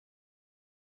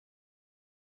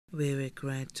We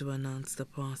regret to announce the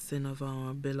passing of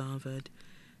our beloved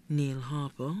Neil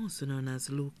Harper, also known as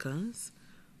Lucas,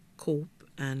 Cope,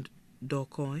 and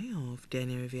Docoy of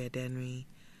Denny Riviere Dennery,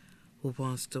 who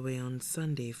passed away on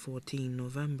Sunday, 14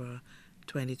 November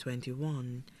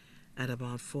 2021 at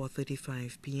about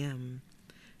 4:35 p.m.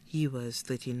 He was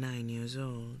 39 years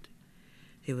old.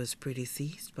 He was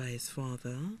predeceased by his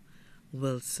father,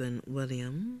 Wilson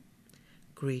William,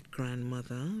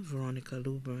 great-grandmother Veronica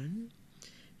Lubran,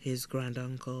 his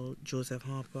granduncle Joseph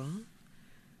Harper,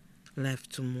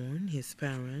 left to mourn his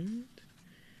parent,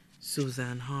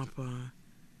 Susan Harper,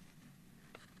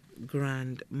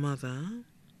 grandmother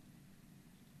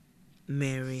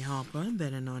Mary Harper,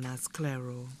 better known as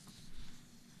Claro,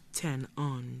 10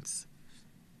 aunts.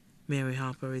 Mary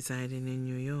Harper residing in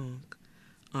New York,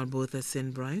 Alberta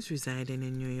St. Bryce residing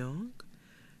in New York,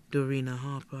 Dorina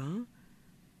Harper,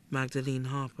 Magdalene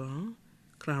Harper,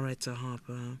 Claretta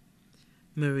Harper,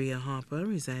 Maria Harper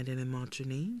residing in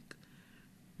Martinique,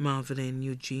 Marvelyn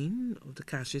Eugene of the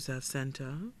Cash Reserve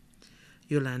Center,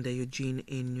 Yolanda Eugene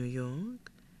in New York,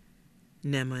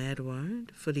 Nema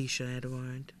Edward, Felicia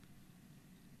Edward.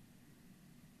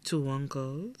 2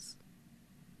 uncles,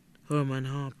 Herman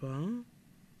Harper,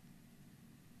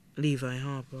 Levi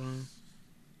Harper.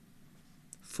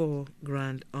 4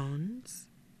 grand aunts,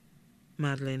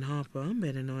 Madeline Harper,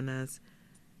 better known as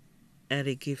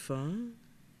Eddie Giffer,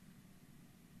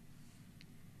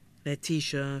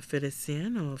 Letitia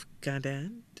Felician of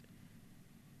Cadet,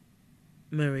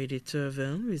 Marie de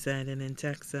Turville residing in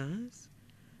Texas,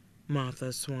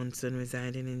 Martha Swanson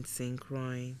residing in St.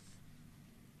 Croix.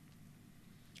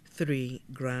 3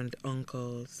 grand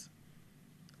uncles,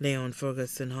 Leon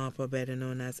Ferguson Harper, better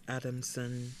known as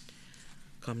Adamson,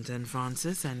 Compton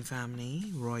Francis and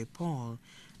family, Roy Paul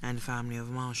and family of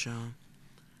Marsha.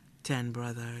 10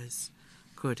 brothers,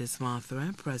 Curtis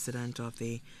Martha, president of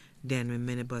the Denver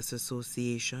Minibus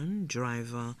Association,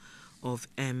 driver of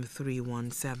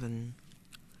M317,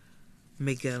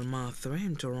 Miguel Martha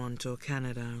in Toronto,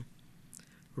 Canada,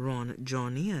 Ron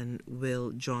Johnny and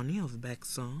Will Johnny of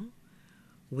Bexar,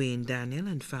 Wayne Daniel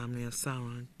and family of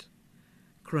Sarant,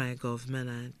 Craig of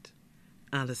Millet,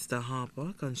 Alistair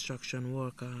Harper, construction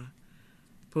worker,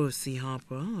 Percy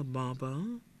Harper, a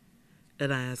barber,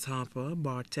 Elias Harper,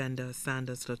 bartender,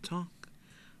 Sanders Latok,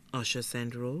 Usher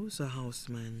St. Rose, a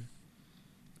houseman.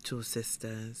 2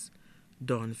 sisters,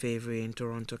 Dawn Favory in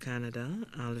Toronto, Canada,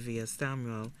 Alvia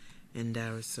Samuel in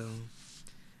Dariso.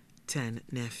 10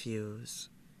 nephews,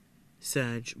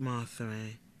 Serge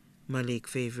Martha, Malik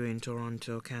Favory in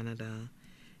Toronto, Canada,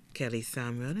 Kelly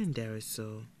Samuel in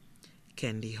Dariso,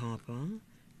 Kendi Harper,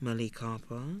 Malik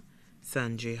Harper,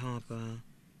 Sanjay Harper,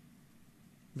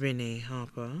 Renee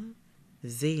Harper,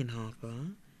 Zane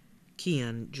Harper,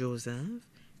 Kian Joseph,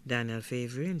 Daniel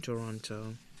Favory in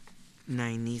Toronto.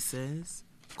 9 nieces,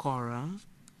 Cora,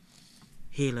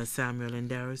 Hala Samuel in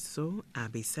Dariso,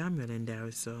 Abby Samuel in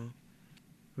Dariso,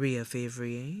 Rhea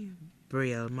Favory,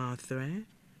 Brielle Martha,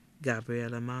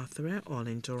 Gabriella Martha, all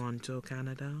in Toronto,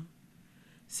 Canada,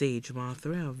 Sage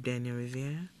Martha of Denny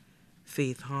Riviere,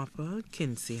 Faith Harper,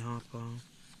 Kinsey Harper.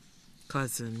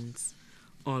 Cousins,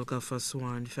 Olga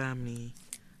Forswan family,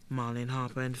 Marlene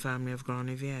Harper and family of Grand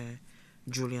Riviere,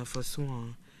 Julia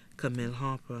Forswan, Camille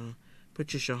Harper,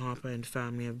 Patricia Harper and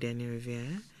family of Denny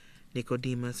Riviere,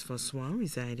 Nicodemus Forswan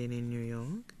residing in New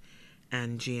York,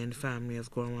 Angie and family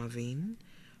of Grand Ravine,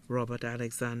 Robert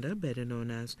Alexander, better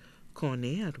known as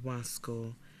Cornet at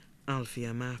Wasco,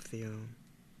 Althea Matthew.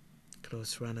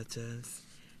 Close relatives,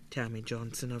 Tammy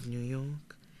Johnson of New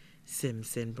York,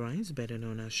 Simpson Bryce, better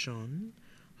known as Sean,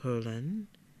 Herlan,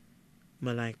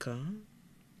 Malika,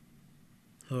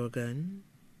 Hergan,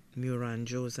 Muran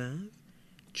Joseph,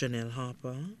 Janelle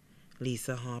Harper,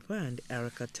 Lisa Harper and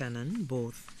Erica Tennant,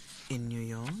 both in New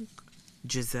York,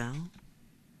 Giselle,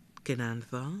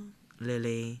 Kenantha,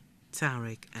 Lily,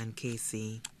 Tarek and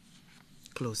Casey.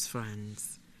 Close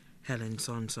friends, Helen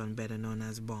Sonson, better known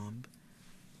as Bob,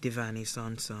 Devani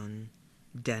Sonson,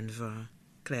 Denver,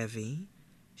 Clevy,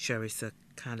 Sherissa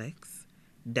Calix,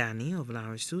 Danny of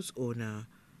Larisu's, owner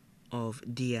of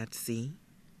D@C,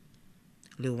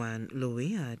 Luann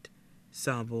Louis at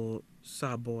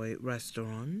Savoy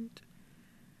Restaurant,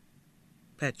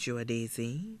 Petua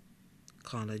Daisy,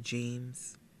 Carla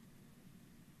James,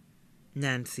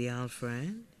 Nancy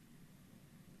Alfred,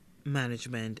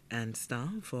 management and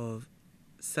staff of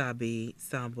Sabi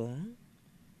Sabo,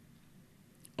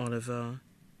 Oliver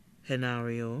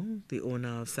Henario, the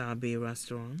owner of Sabi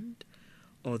Restaurant,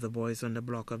 or the boys on the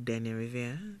block of Denny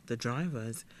Riviere, the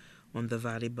drivers on the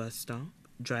Valley bus stop,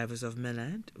 drivers of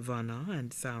Millet, Vanna, and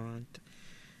Sarant,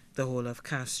 the whole of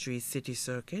Castries City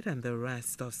Circuit and the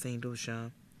rest of St.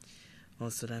 Lucia.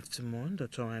 Also left to mourn the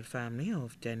Torrent family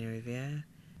of Denerivier,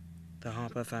 the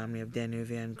Harper family of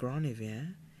Denerivier and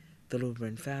Granivier, the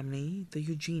Lubrin family, the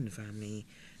Eugene family,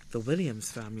 the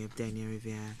Williams family of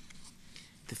Denerivier.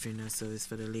 The funeral service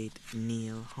for the late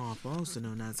Neil Harper, also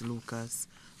known as Lucas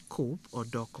Cope or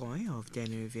Docoy of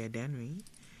Denerivier Dennery,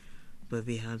 will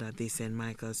be held at the St.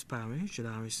 Michael's Parish,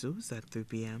 Larissus, at 3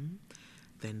 p.m.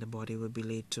 Then the body will be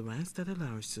laid to rest at the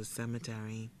Larissus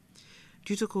Cemetery.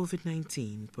 Due to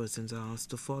COVID-19, persons are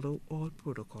asked to follow all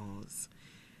protocols.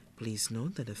 Please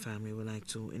note that the family would like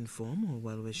to inform all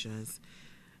well-wishers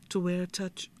to wear a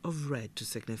touch of red to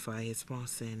signify his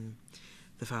passing.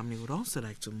 The family would also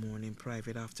like to mourn in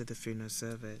private after the funeral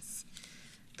service.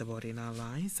 The body now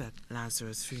lies at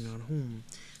Lazarus Funeral Home,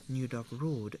 New Dock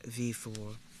Road,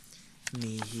 V4.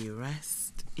 May he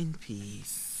rest in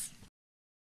peace.